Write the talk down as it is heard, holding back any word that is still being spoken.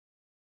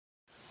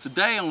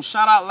Today on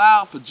Shout Out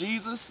Loud for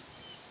Jesus,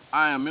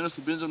 I am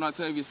Minister Benjamin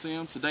Octavius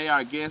Sim. Today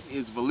our guest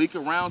is Valika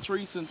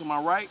Roundtree, sitting to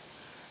my right.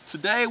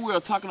 Today we are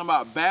talking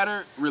about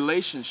battered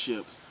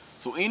relationships.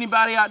 So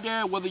anybody out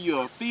there, whether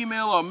you're a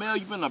female or a male,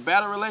 you've been in a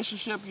battered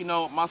relationship, you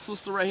know, my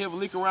sister right here,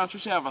 Valika Roundtree,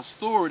 she have a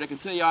story that can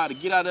tell you how to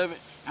get out of it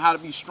and how to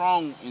be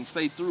strong and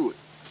stay through it.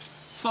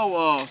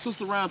 So,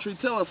 Sister Roundtree,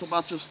 tell us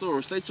about your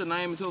story. State your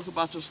name and tell us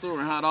about your story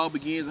and how it all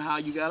begins and how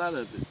you got out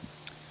of it.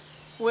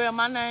 Well,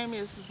 my name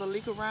is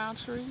Valika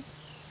Roundtree.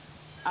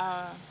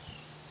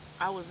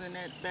 I was in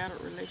that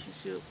battered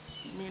relationship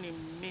many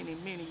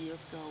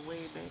years ago, way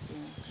back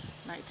in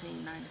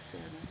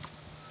 1997.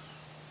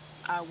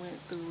 I went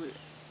through it,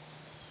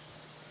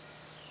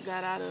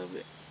 got out of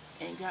it,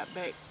 and got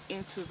back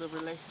into the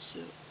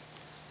relationship.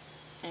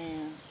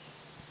 And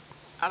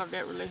out of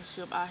that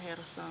relationship, I had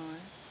a son.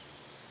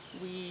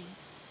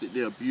 Did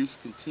the abuse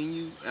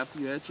continue after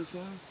you had your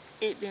son?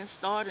 It didn't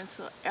start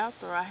until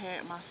after I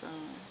had my son.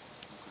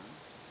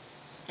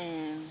 Okay.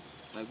 And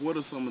like, what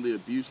are some of the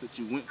abuse that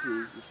you went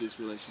through with this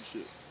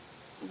relationship?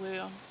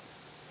 well,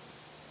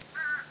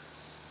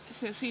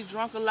 since he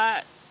drunk a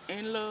lot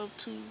and loved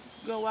to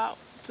go out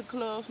to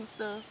clubs and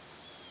stuff,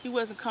 he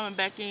wasn't coming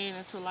back in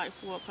until like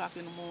 4 o'clock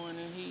in the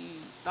morning. He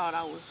thought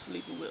I was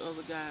sleeping with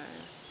other guys.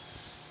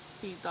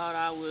 He thought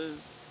I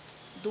was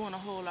doing a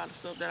whole lot of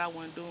stuff that I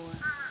wasn't doing.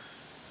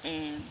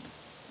 And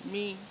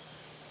me,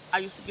 I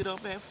used to get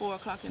up at 4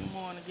 o'clock in the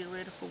morning, get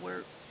ready for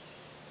work.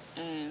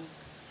 And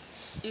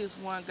it was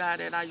one guy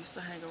that I used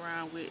to hang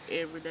around with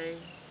every day.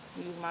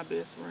 He was my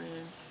best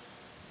friend.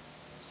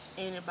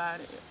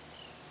 Anybody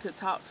could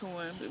talk to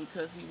him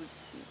because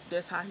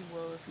that's how he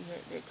was. He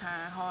had that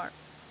kind heart.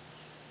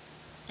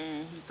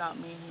 And he thought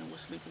me and him were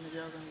sleeping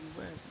together, and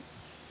we wasn't.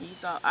 He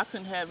thought I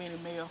couldn't have any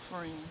male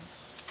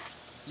friends.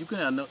 So you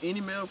couldn't have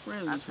any male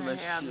friends in this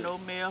relationship? I couldn't have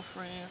no male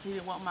friends. He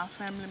didn't want my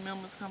family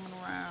members coming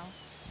around.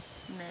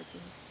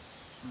 Nothing.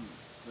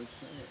 That's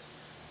sad.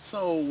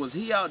 So was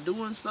he out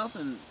doing stuff,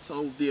 and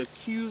so the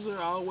accuser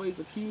always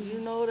accusing?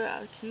 You know,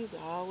 the accuser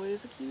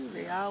always accusing.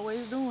 They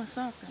always doing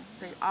something.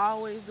 They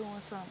always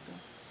doing something.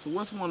 So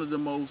what's one of the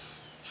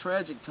most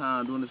tragic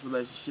times during this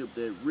relationship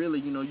that really,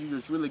 you know, you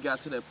just really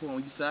got to that point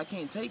where you said, I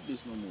can't take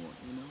this no more,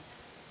 you know?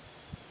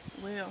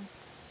 Well,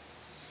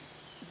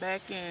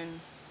 back in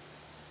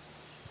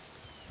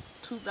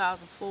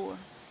 2004,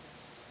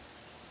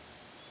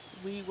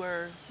 we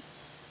were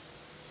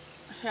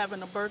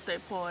having a birthday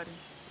party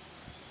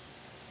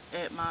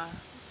at my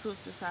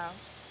sister's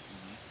house.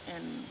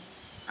 And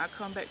I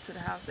come back to the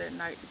house that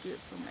night to get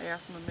some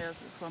asthma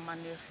medicine for my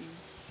nephew.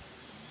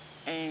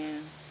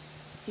 And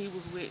he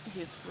was with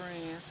his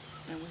friends,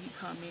 and when he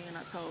come in,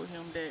 I told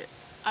him that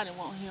I didn't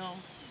want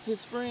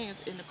his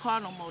friends in the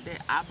car no more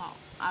that I bought.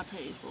 I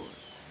paid for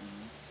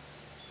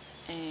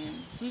it. And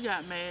he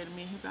got mad at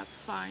me. He got to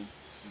fight.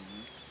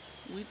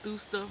 We threw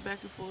stuff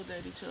back and forth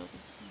at each other.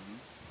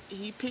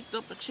 He picked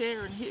up a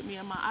chair and hit me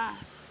in my eye.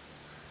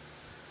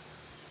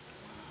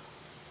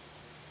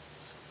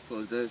 So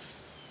is that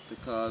the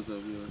cause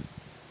of your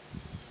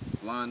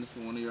blindness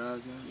in one of your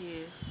eyes now?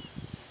 Yeah.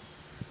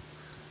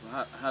 So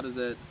how does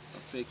that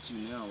affect you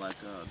now? Like,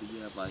 do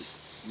you have like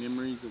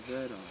memories of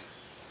that?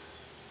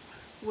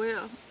 Or?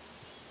 Well,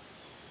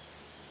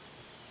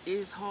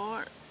 it's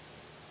hard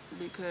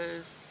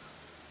because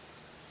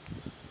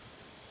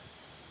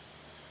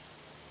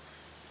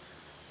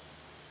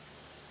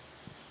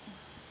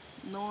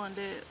knowing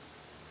that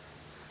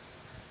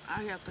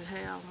I have to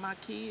have my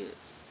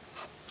kids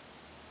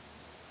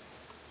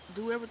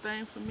do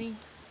everything for me,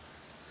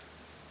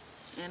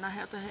 and I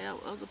have to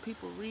have other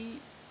people read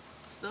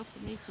stuff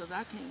for me because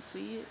I can't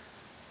see it.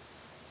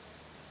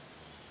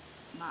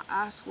 My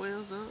eye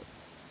swells up.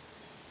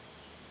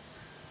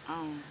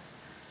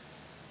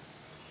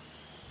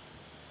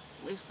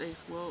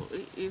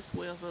 It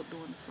swells up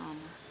during the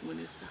summer when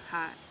it's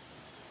hot,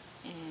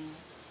 and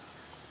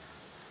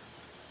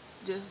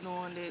just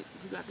knowing that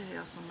you got to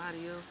have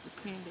somebody else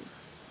dependent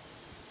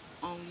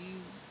on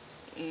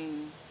you,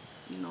 and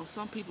you know,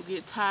 some people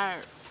get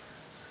tired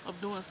of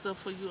doing stuff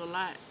for you a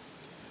lot,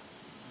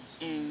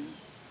 and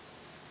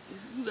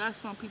you got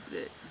some people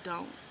that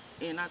don't,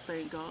 and I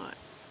thank God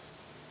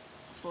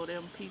for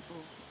them people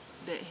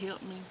that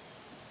help me,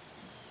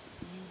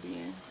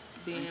 you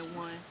being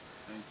one,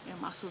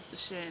 and my sister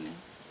Shannon.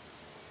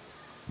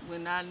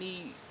 When I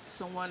need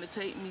someone to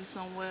take me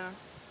somewhere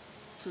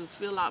to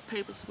fill out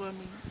papers for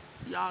me,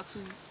 y'all too,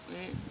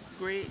 and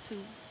Greg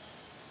too,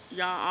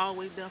 y'all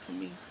always there for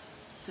me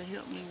to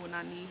help me when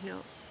I need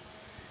help.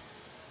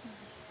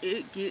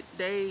 It get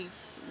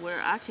days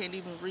where I can't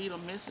even read a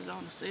message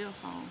on the cell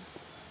phone.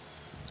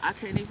 I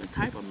can't even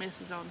type a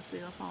message on the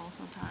cell phone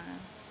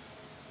sometimes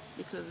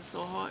because it's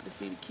so hard to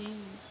see the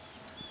keys.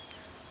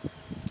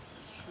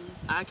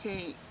 I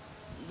can't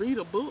read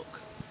a book.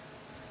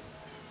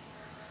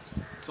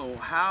 So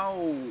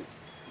how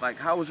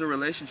was your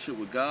relationship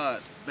with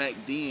God back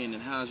then,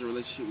 and how's your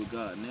relationship with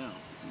God now?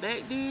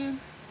 Back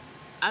then,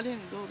 I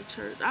didn't go to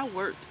church. I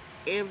worked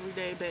every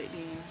day back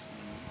then.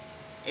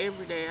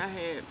 Every day. I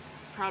had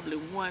probably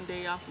one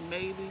day off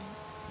maybe.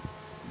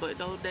 But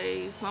those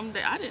days, some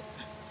day I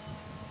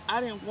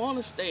didn't want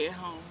to stay at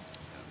home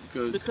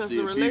Because because the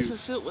the abuse.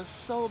 relationship was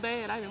so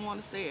bad. I didn't want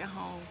to stay at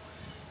home.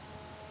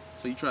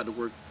 So you tried to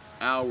work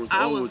hours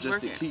I over was just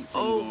to working keep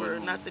from going over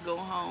home. not to go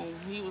home.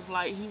 He was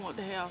like he wanted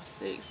to have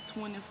sex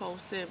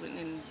 24/7,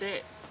 and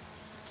that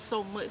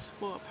so much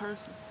for a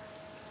person.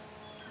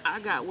 I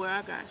got where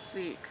I got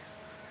sick.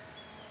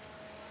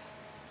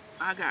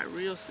 I got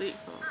real sick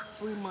for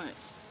 3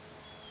 months,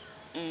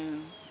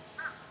 and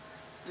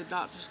the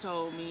doctors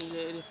told me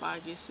that if I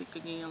get sick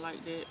again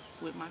like that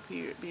with my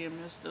period being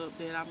messed up,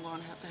 that I'm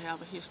gonna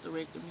have a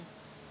hysterectomy,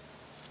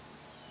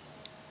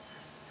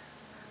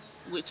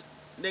 which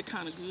they're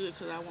kind of good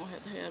because I won't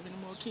have to have any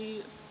more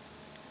kids,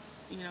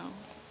 you know.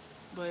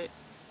 But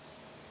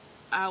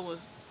I was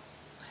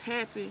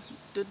happy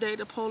the day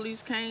the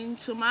police came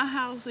to my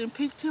house and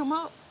picked him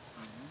up.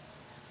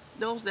 Mhm.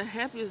 That was the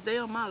happiest day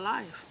of my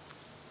life.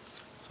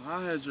 So how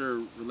has your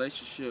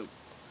relationship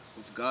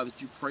with God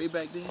that you pray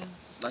back then,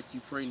 like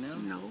you pray now?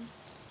 No,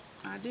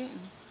 I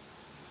didn't.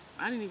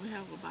 I didn't even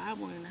have a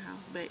Bible in the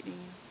house back then.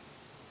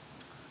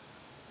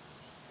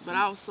 So But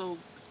I was so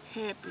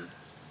happy.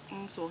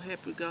 I'm so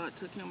happy God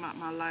took him out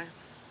my life.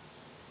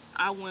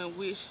 I wouldn't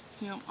wish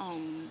him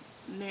on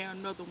near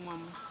another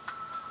woman.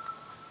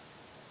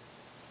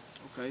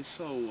 okay,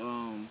 so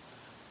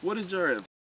what is your